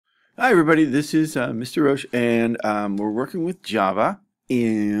Hi everybody, this is Mr. Roche, and we're working with Java,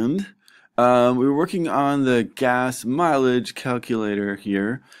 and we were working on the gas mileage calculator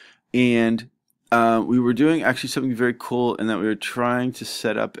here, and we were doing actually something very cool in that we were trying to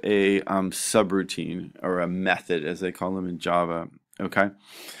set up a subroutine, or a method as they call them in Java, okay?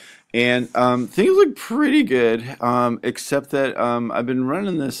 And things look pretty good, except that I've been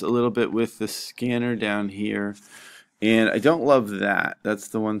running this a little bit with the scanner down here, and I don't love that. That's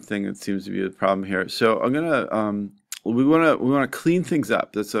the one thing that seems to be the problem here. So I'm gonna we wanna clean things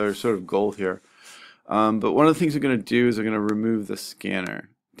up. That's our sort of goal here. But one of the things I'm gonna do is I'm gonna remove the scanner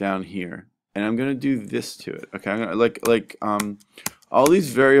down here, and I'm gonna do this to it. Okay, I'm gonna all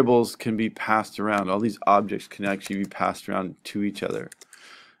these variables can be passed around. All these objects can actually be passed around to each other.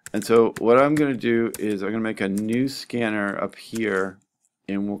 And so what I'm gonna do is I'm gonna make a new scanner up here,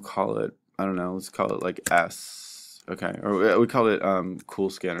 and we'll call it, I don't know, let's call it like S. Okay, or we call it cool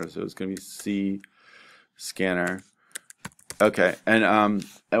scanner, so it's gonna be C scanner. Okay, and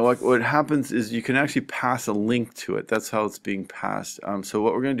what happens is you can actually pass a link to it. That's how it's being passed. So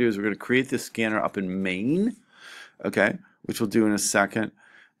what we're gonna do is we're gonna create this scanner up in main, okay, which we'll do in a second,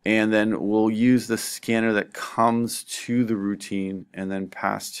 and then we'll use the scanner that comes to the routine and then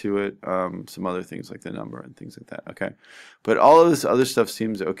pass to it some other things like the number and things like that, okay? But all of this other stuff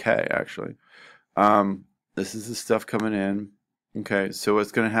seems okay, actually. This is the stuff coming in. Okay, so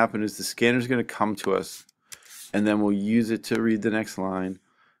what's going to happen is the scanner is going to come to us, and then we'll use it to read the next line.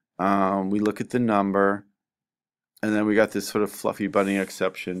 We look at the number, and then we got this sort of fluffy bunny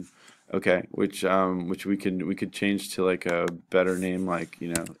exception. Okay, which we could change to like a better name, like, you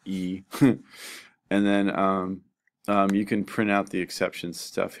know, E. And then you can print out the exception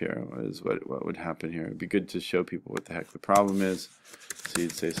stuff here. Is what would happen here. It'd be good to show people what the heck the problem is. So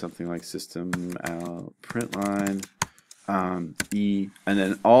you'd say something like system out print line E, and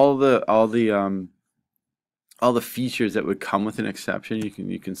then all the features that would come with an exception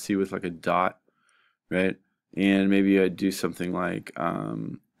you can see with like a dot, right? And maybe I'd do something like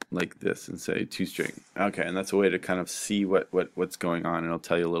this and say toString. Okay, and that's a way to kind of see what's going on, and it'll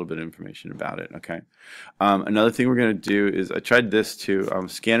tell you a little bit of information about it. Okay. Another thing we're going to do is I tried this too.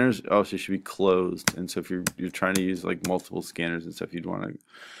 Scanners also should be closed, and so if you're trying to use like multiple scanners and stuff, you'd want to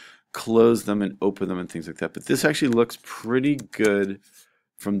close them and open them and things like that. But this actually looks pretty good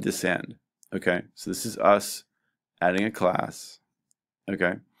from this end. Okay, so this is us adding a class,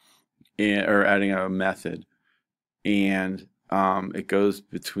 okay, or adding a method, and it goes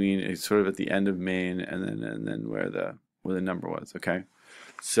between, it's sort of at the end of main and then where the number was. Okay,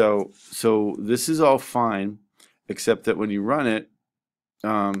 so this is all fine, except that when you run it,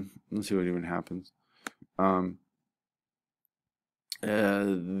 let's see what even happens.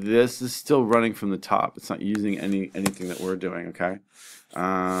 This is still running from the top. It's not using anything that we're doing. Okay,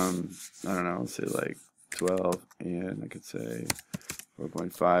 I don't know. Let's say like 12, and I could say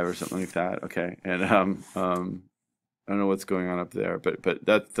 4.5 or something like that. Okay, and I don't know what's going on up there, but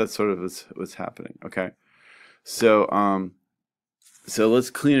that's sort of what's happening. Okay, so so let's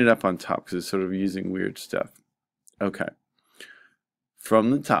clean it up on top because it's sort of using weird stuff. Okay,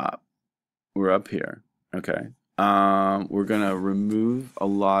 from the top, we're up here. Okay, we're gonna remove a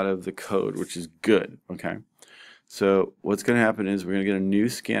lot of the code, which is good. Okay, so what's gonna happen is we're gonna get a new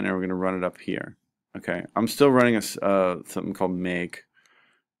scanner. We're gonna run it up here. Okay, I'm still running a something called make.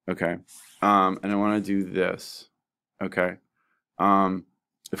 Okay, and I want to do this. Okay,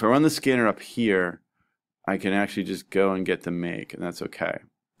 if I run the scanner up here, I can actually just go and get the make, and that's okay.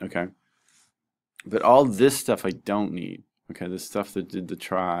 Okay, but all this stuff I don't need. Okay, this stuff that did the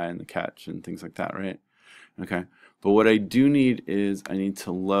try and the catch and things like that, right? Okay, but what I do need is I need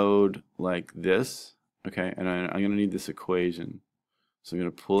to load like this. Okay, and I'm going to need this equation. So I'm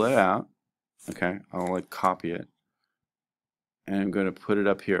going to pull that out. Okay, I'll like copy it, and I'm going to put it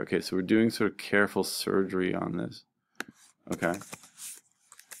up here. Okay, so we're doing sort of careful surgery on this. Okay,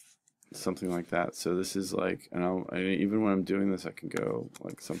 something like that. So this is like, and even when I'm doing this, I can go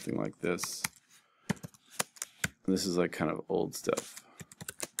like something like this. This is like kind of old stuff.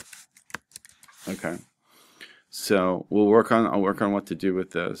 Okay, so I'll work on what to do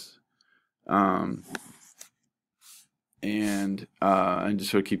with this, and just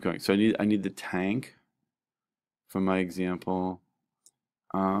sort of keep going. So I need the tank from my example.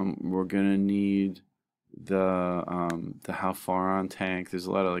 We're gonna need the how far on tank. There's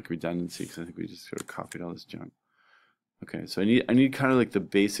a lot of like redundancy because I think we just sort of copied all this junk. Okay, so I need kind of like the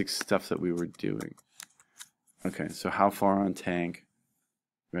basic stuff that we were doing. Okay, so how far on tank,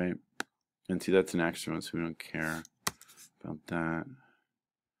 right? And see, that's an extra one, so we don't care about that.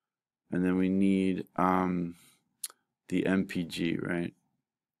 And then we need the MPG, right?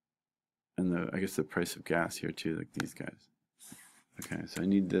 and I guess the price of gas here too, like these guys. Okay, so I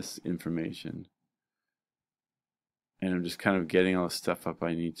need this information. And I'm just kind of getting all the stuff up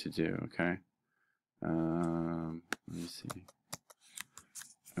I need to do, okay? Let me see.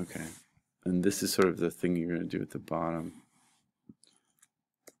 Okay, and this is sort of the thing you're going to do at the bottom.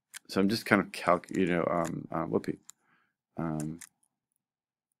 So I'm just kind of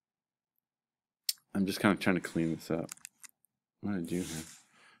I'm just kind of trying to clean this up. What did I do here?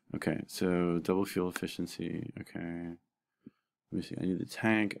 Okay, so double fuel efficiency. Okay. Let me see. I need the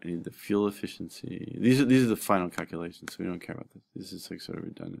tank. I need the fuel efficiency. These are the final calculations, so we don't care about this. This is like sort of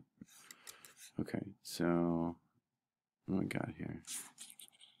redundant. Okay, so what do I got here?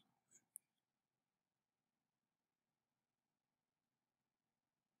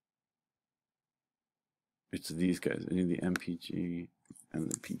 It's these guys. I need the MPG and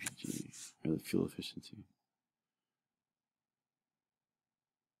the PPG, or the fuel efficiency.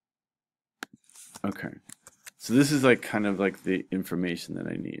 Okay, so this is like kind of like the information that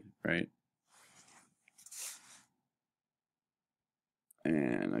I need, right?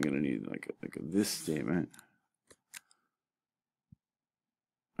 And I'm gonna need like this statement.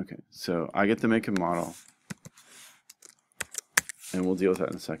 Okay, so I get the make and model, and we'll deal with that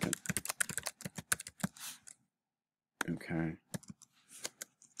in a second. Okay.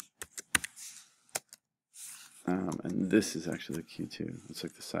 And this is actually the Q2. It's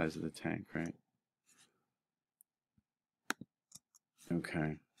like the size of the tank, right?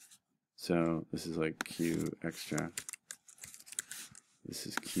 Okay. So this is like Q extra. This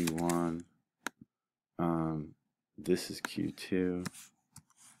is Q1. This is Q2.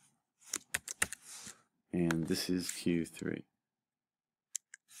 And this is Q3.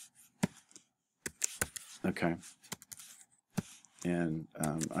 Okay. And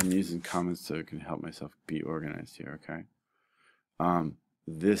I'm using comments so it can help myself be organized here, okay?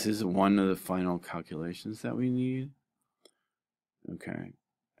 This is one of the final calculations that we need. Okay.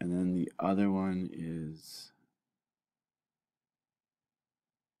 And then the other one is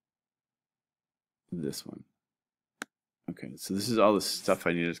this one. Okay, so this is all the stuff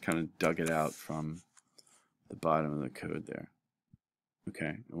I need. Just kind of dug it out from the bottom of the code there. Okay,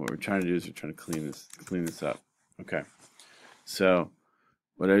 and what we're trying to do is we're trying to clean this up. Okay, so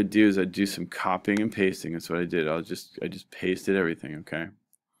what I would do is I'd do some copying and pasting. That's what I did. I just pasted everything. Okay.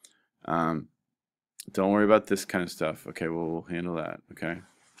 Don't worry about this kind of stuff. Okay, well we'll handle that. Okay.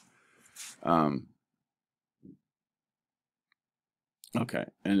 Okay,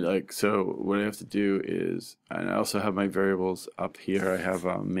 and like so, what I have to do is, and I also have my variables up here. I have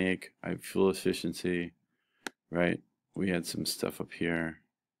make, I have fuel efficiency, right? We had some stuff up here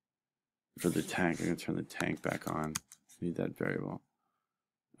for the tank. I'm gonna turn the tank back on. Need that variable.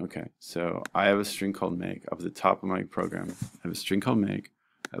 Okay, so I have a string called make up at the top of my program. I have a string called make.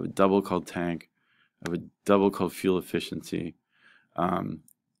 I have a double called tank. I have a double called fuel efficiency, and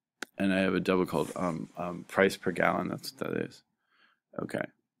I have a double called price per gallon. That's what that is. Okay,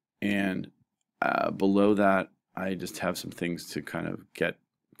 and below that, I just have some things to kind of get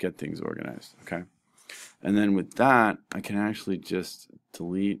things organized. Okay, and then with that, I can actually just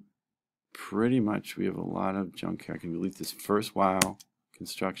delete pretty much. We have a lot of junk here. I can delete this first while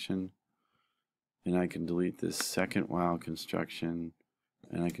construction, and I can delete this second while construction,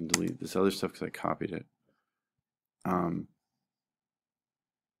 and I can delete this other stuff because I copied it. And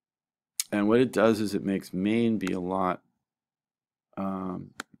what it does is it makes main be a lot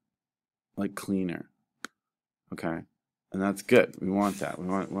like cleaner. Okay, and that's good. We want that. We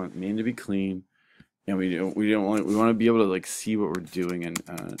want main to be clean, and we want to be able to like see what we're doing and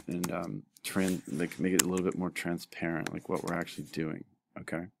like make it a little bit more transparent, like what we're actually doing.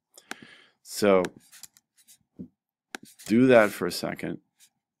 Okay, so do that for a second.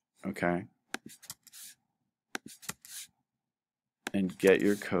 Okay, and get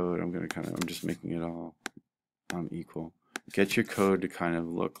your code. I'm just making it all equal. Get your code to kind of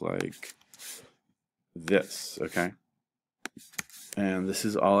look like this, okay? And this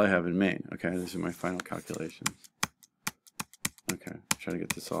is all I have in main, okay? These are my final calculations. Okay, try to get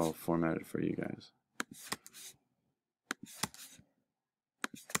this all formatted for you guys.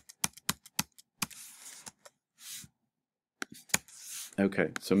 Okay,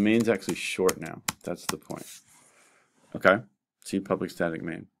 so main's actually short now. That's the point. Okay, see public static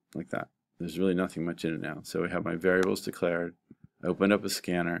main, like that. There's really nothing much in it now. So we have my variables declared. I opened up a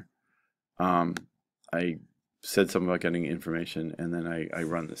scanner. I said something about getting information, and then I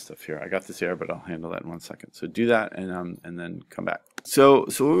run this stuff here. I got this error, but I'll handle that in 1 second. So do that, and then come back. So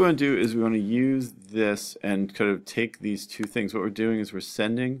what we want to do is we want to use this and kind of take these two things. What we're doing is we're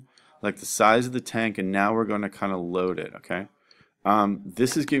sending like the size of the tank, and now we're going to kind of load it. Okay.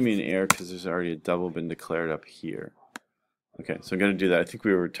 This is giving me an error because there's already a double been declared up here. Okay, so I'm going to do that. I think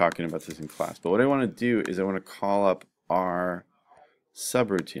we were talking about this in class. But what I want to do is I want to call up our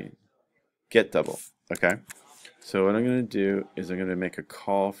subroutine, get double. Okay, so what I'm going to do is I'm going to make a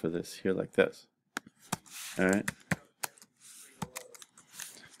call for this here like this. All right,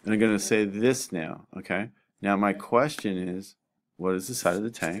 and I'm going to say this now. Okay, now my question is, what is the side of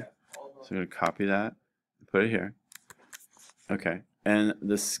the tank? So I'm going to copy that and put it here. Okay, and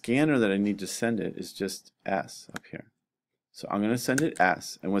the scanner that I need to send it is just S up here. So I'm going to send it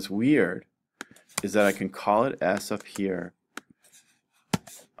S, and what's weird is that I can call it S up here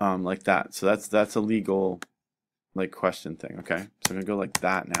like that. So that's a legal like question thing, okay? So I'm going to go like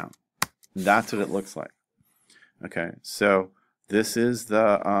that now. That's what it looks like. Okay, so this is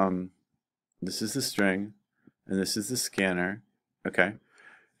the string, and this is the scanner, okay?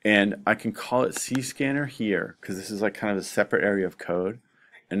 And I can call it cscanner here because this is like kind of a separate area of code,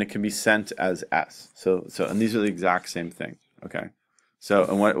 and it can be sent as S. So and these are the exact same thing. Okay. So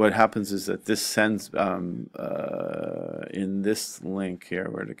and what happens is that this sends in this link here,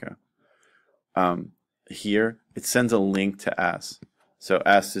 where'd it go? Here it sends a link to S. So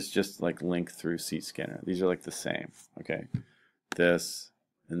S is just like link through cscanner. These are like the same. Okay. This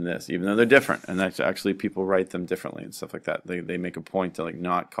and this, even though they're different, and that's actually people write them differently and stuff like that. They make a point to like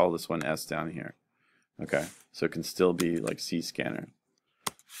not call this one S down here. Okay, so it can still be like cscanner.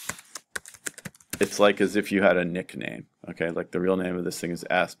 It's like as if you had a nickname. Okay, like the real name of this thing is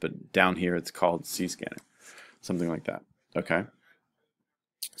S, but down here it's called cscanner, something like that. Okay,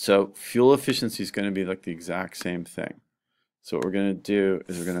 so fuel efficiency is going to be like the exact same thing. So what we're going to do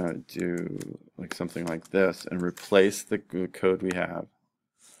is we're going to do like something like this and replace the code we have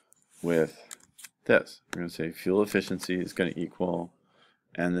with this. We're going to say fuel efficiency is going to equal,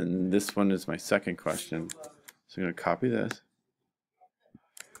 and then this one is my second question. So I'm going to copy this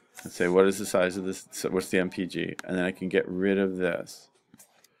and say what is the size of this, so what's the MPG, and then I can get rid of this.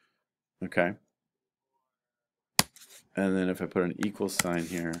 Okay. And then if I put an equal sign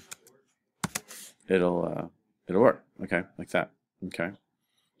here, it'll work. Okay, like that. Okay.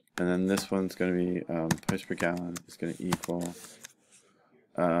 And then this one's going to be price per gallon is going to equal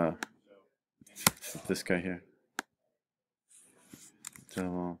this guy here.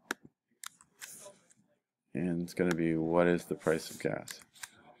 Double. And it's going to be what is the price of gas?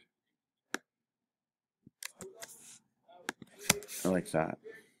 I like that.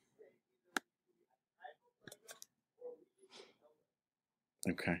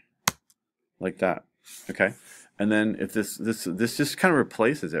 Okay. Like that. Okay. And then if this just kind of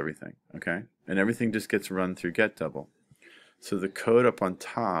replaces everything, okay? And everything just gets run through get double. So the code up on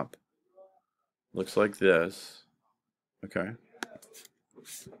top looks like this. Okay.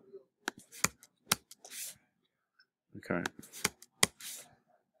 Okay.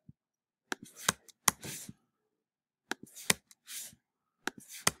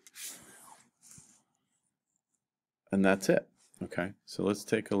 And that's it. Okay. So let's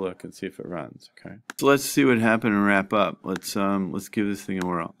take a look and see if it runs. Okay. So let's see what happened and wrap up. Let's give this thing a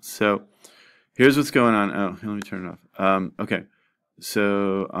whirl. So here's what's going on. Oh, let me turn it off. Okay.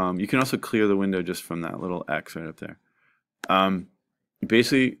 So you can also clear the window just from that little X right up there. You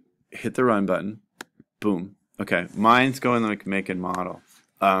basically hit the run button. Boom. Okay. Mine's going like make and model.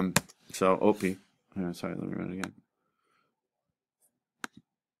 So OP. Oh, sorry, let me run it again.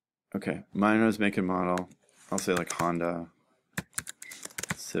 Okay. Mine was make and model. I'll say like Honda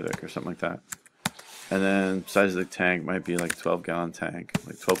Civic or something like that. And then size of the tank might be like 12-gallon tank,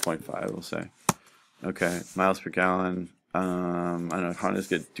 like 12.5 we'll say. Okay, miles per gallon. I don't know, Hondas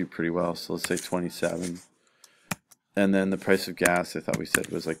do pretty well, so let's say 27. And then the price of gas, I thought we said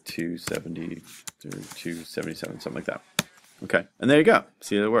was like 270 or 277, something like that. Okay, and there you go.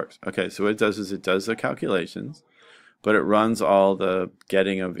 See, it works. Okay, so what it does is it does the calculations, but it runs all the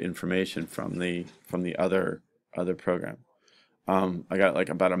getting of information from the other program. I got like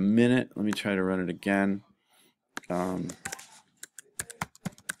about a minute. Let me try to run it again. Let's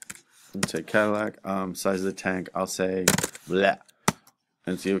say Cadillac. Size of the tank. I'll say bleh,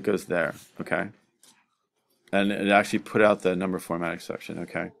 and see what goes there. Okay. And it actually put out the number format exception.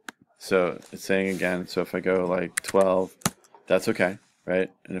 Okay. So it's saying again. So if I go like 12, that's okay,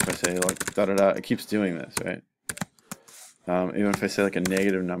 right? And if I say like da da da, it keeps doing this, right? Even if I say like a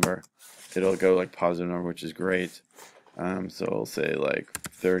negative number, it'll go like positive number, which is great. So I'll say like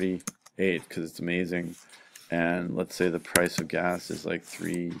 38 because it's amazing, and let's say the price of gas is like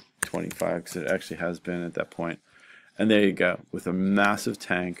 3.25 because it actually has been at that point. And there you go. With a massive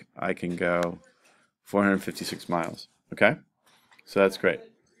tank, I can go 456 miles. Okay, so that's great.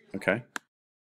 Okay.